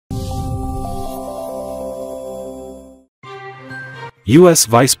U.S.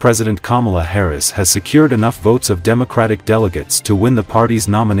 Vice President Kamala Harris has secured enough votes of Democratic delegates to win the party's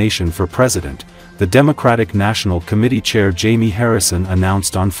nomination for president, the Democratic National Committee Chair Jaime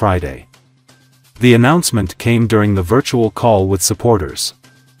announced on Friday. The announcement came during the virtual call with supporters.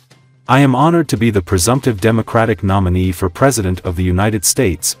 "I am honored to be the presumptive Democratic nominee for President of the United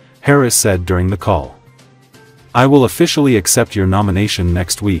States," Harris said during the call. "I will officially accept your nomination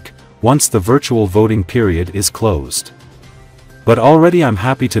next week, once the virtual voting period is closed. But already I'm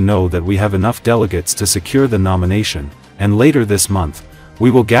happy to know that we have enough delegates to secure the nomination, and later this month,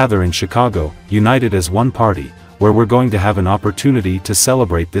 we will gather in Chicago, united as one party, where we're going to have an opportunity to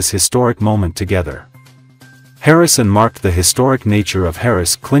celebrate this historic moment together." Harrison marked the historic nature of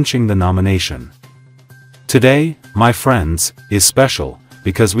Harris clinching the nomination. "Today, my friends, is special,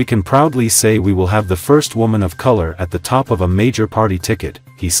 because we can proudly say we will have the first woman of color at the top of a major party ticket,"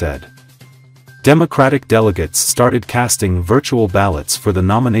 he said. Democratic delegates started casting virtual ballots for the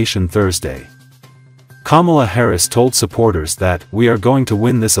nomination Thursday. Kamala Harris told supporters that, "We are going to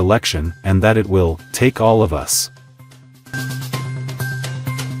win this election and that it will take all of us."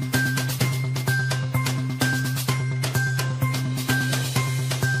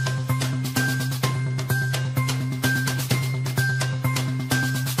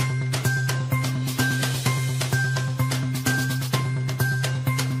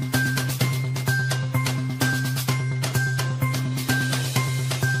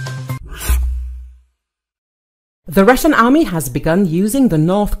 The Russian army has begun using the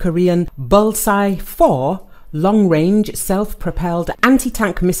North Korean Bucha-4 long-range self-propelled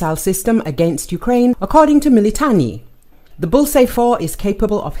anti-tank missile system against Ukraine, according to Militani. The Bucha-4 is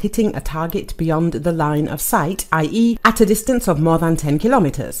capable of hitting a target beyond the line of sight, i.e. at a distance of more than 10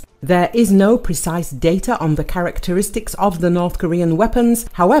 kilometers. There is no precise data on the characteristics of the North Korean weapons.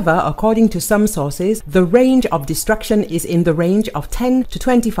 However, according to some sources, the range of destruction is in the range of 10 to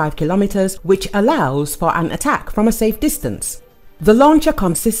 25 kilometers, which allows for an attack from a safe distance. The launcher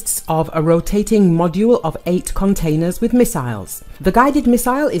consists of a rotating module of 8 containers with missiles. The guided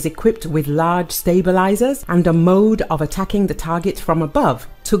missile is equipped with large stabilizers and a mode of attacking the target from above.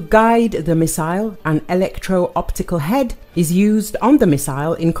 To guide the missile, an electro-optical head is used on the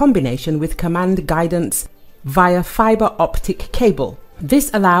missile in combination with command guidance via fiber optic cable.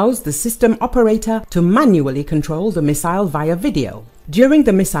 This allows the system operator to manually control the missile via video. During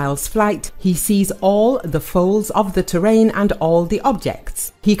the missile's flight, he sees all the folds of the terrain and all the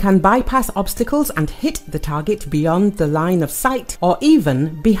objects. He can bypass obstacles and hit the target beyond the line of sight or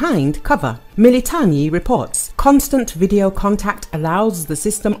even behind cover. Militani reports, constant video contact allows the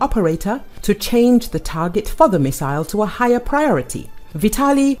system operator to change the target for the missile to a higher priority.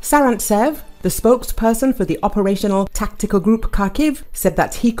 Vitaly Sarantsev, the spokesperson for the operational tactical group Kharkiv, said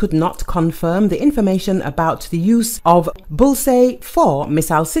that he could not confirm the information about the use of Bucha-4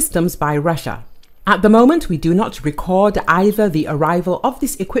 missile systems by Russia. At the moment, we do not record either the arrival of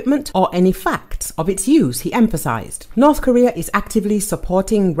this equipment or any facts of its use, he emphasized. North Korea is actively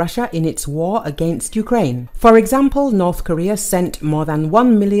supporting Russia in its war against Ukraine. For example, North Korea sent more than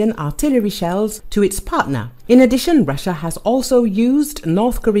 1 million artillery shells to its partner. In addition, Russia has also used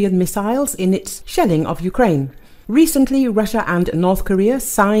North Korean missiles in its shelling of Ukraine. Recently, Russia and North Korea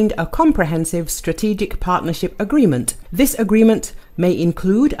signed a comprehensive strategic partnership agreement. This agreement may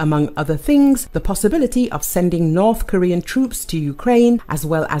include, among other things, the possibility of sending North Korean troops to Ukraine, as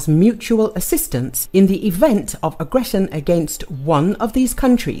well as mutual assistance in the event of aggression against one of these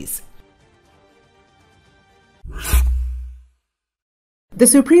countries. The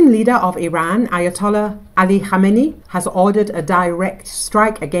supreme leader of Iran, Ayatollah Ali Khamenei, has ordered a direct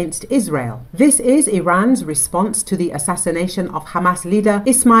strike against Israel. This is Iran's response to the assassination of Hamas leader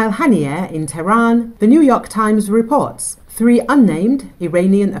Ismail Haniyeh in Tehran, the New York Times reports. 3 unnamed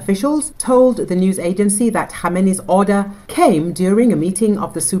Iranian officials told the news agency that Khamenei's order came during a meeting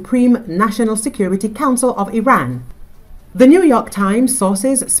of the Supreme National Security Council of Iran. The New York Times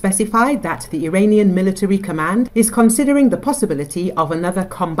sources specified that the Iranian military command is considering the possibility of another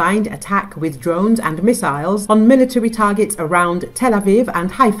combined attack with drones and missiles on military targets around Tel Aviv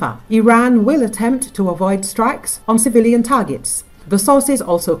and Haifa. Iran will attempt to avoid strikes on civilian targets. The sources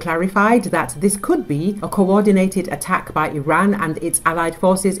also clarified that this could be a coordinated attack by Iran and its allied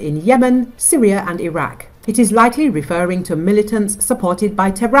forces in Yemen, Syria and Iraq. It is likely referring to militants supported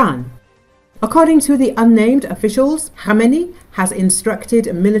by Tehran. According to the unnamed officials, Khamenei has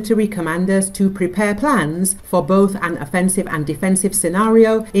instructed military commanders to prepare plans for both an offensive and defensive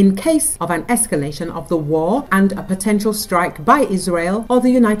scenario in case of an escalation of the war and a potential strike by Israel or the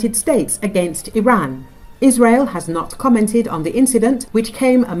United States against Iran. Israel has not commented on the incident, which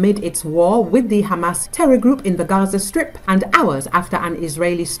came amid its war with the Hamas terror group in the Gaza Strip and hours after an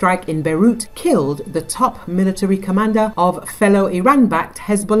Israeli strike in Beirut killed the top military commander of fellow Iran-backed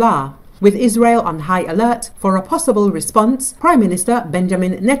Hezbollah. With Israel on high alert for a possible response, Prime Minister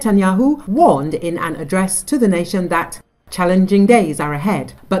Benjamin Netanyahu warned in an address to the nation that challenging days are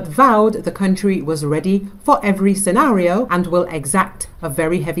ahead, but vowed the country was ready for every scenario and will exact a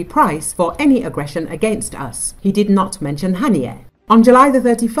very heavy price for any aggression against us. He did not mention Haniyeh. On July the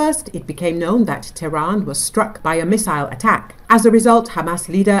 31st, it became known that Tehran was struck by a missile attack. As a result, Hamas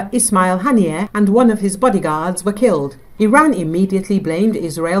leader Ismail Haniyeh and one of his bodyguards were killed. Iran immediately blamed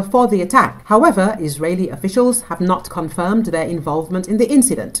Israel for the attack. However, Israeli officials have not confirmed their involvement in the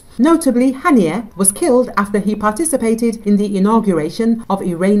incident. Notably, Haniyeh was killed after he participated in the inauguration of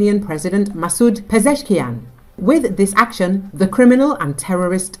Iranian President Masoud Pezeshkian. With this action, the criminal and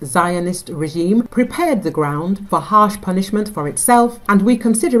terrorist Zionist regime prepared the ground for harsh punishment for itself, and we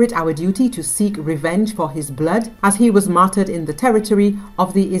consider it our duty to seek revenge for his blood as he was martyred in the territory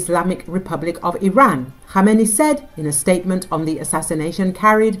of the Islamic Republic of Iran, Khamenei said in a statement on the assassination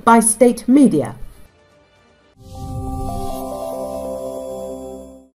carried by state media.